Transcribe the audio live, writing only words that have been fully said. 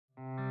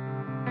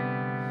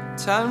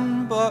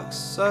$10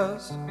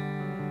 says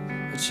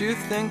that you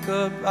think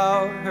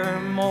about her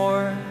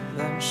more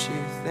than she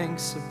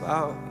thinks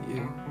about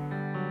you.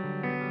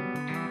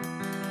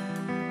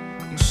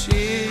 And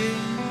she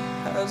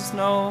has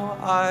no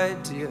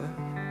idea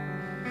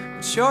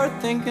what you're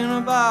thinking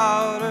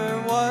about or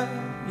what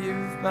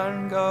you've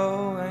been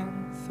going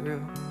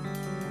through.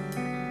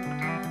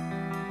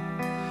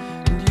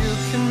 And you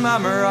can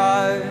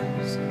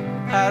memorize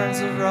patterns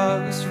of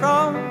rugs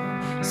from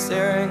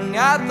staring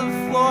at the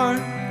floor,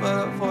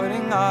 but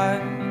avoiding eye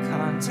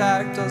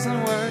contact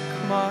doesn't work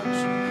much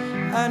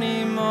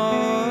anymore.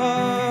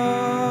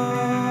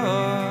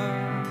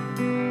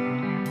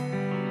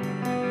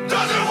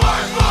 Doesn't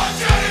work much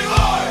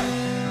anymore.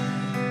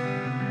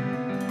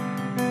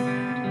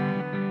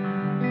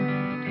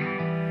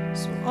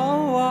 So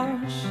I'll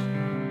wash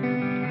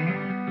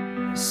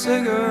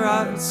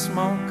cigarette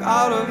smoke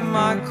out of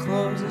my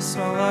clothes. It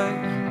smell like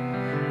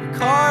you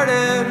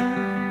carded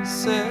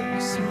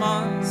 6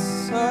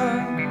 months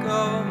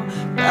ago.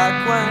 Back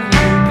when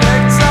you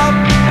picked up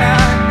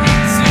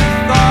pants, you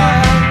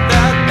thought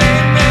that they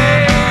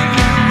made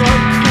you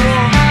look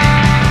cool.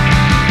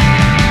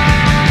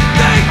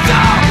 They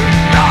don't,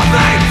 no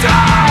they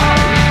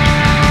don't.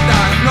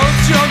 Now I know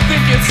that you don't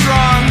think it's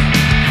wrong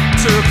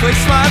to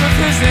replace mine with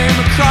his name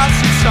across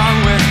your tongue,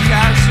 with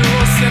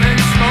casual sin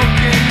and smoke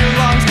in your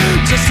lungs.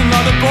 Just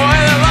another boy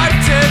that life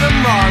did him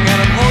wrong, and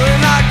I'm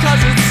holding on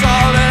 'cause it's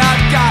all that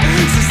I've got.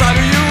 It's this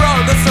letter you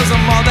wrote that says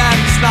I'm all that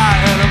he's not,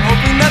 and I'm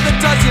hoping that that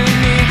doesn't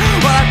mean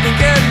what I think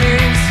it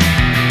means.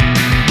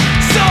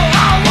 So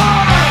I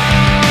want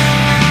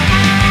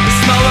the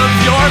smell of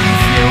your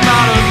perfume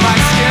out of my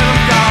skin.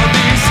 I've got all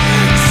these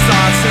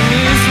thoughts and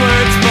these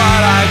words,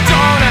 but I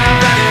don't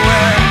have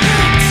anywhere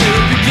to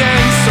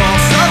begin. So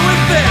I'll start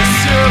with this.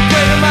 You're a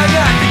blade in my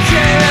neck. I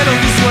can't handle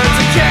these words.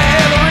 I can't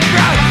handle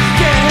regret.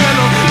 Can't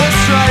handle this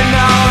right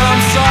now, and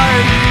I'm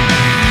sorry.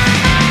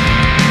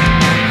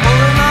 I'm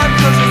holding on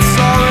 'cause it's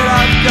all that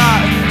I've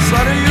got. This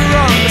letter you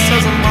wrote that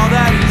says I'm all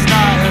that he's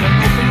not, and I'm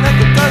hoping that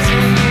that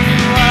doesn't mean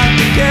what I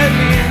think it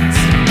means.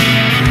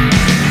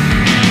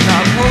 Now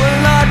I'm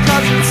holding on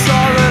 'cause it's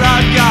all that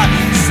I've got.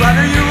 This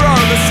letter you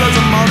wrote that says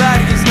I'm all that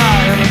he's not,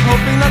 and I'm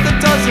hoping that that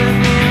doesn't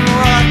mean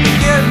what I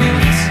think it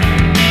means.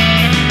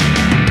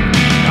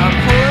 I'm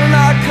holding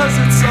on 'cause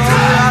it's all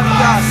that I've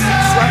got.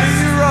 This letter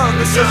you wrote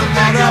that says I'm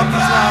all that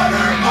he's not,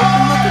 and I'm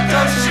hoping that that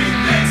doesn't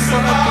mean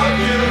what I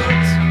think it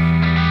means.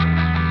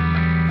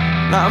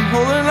 Now I'm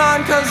holding on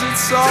 'cause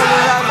it's all that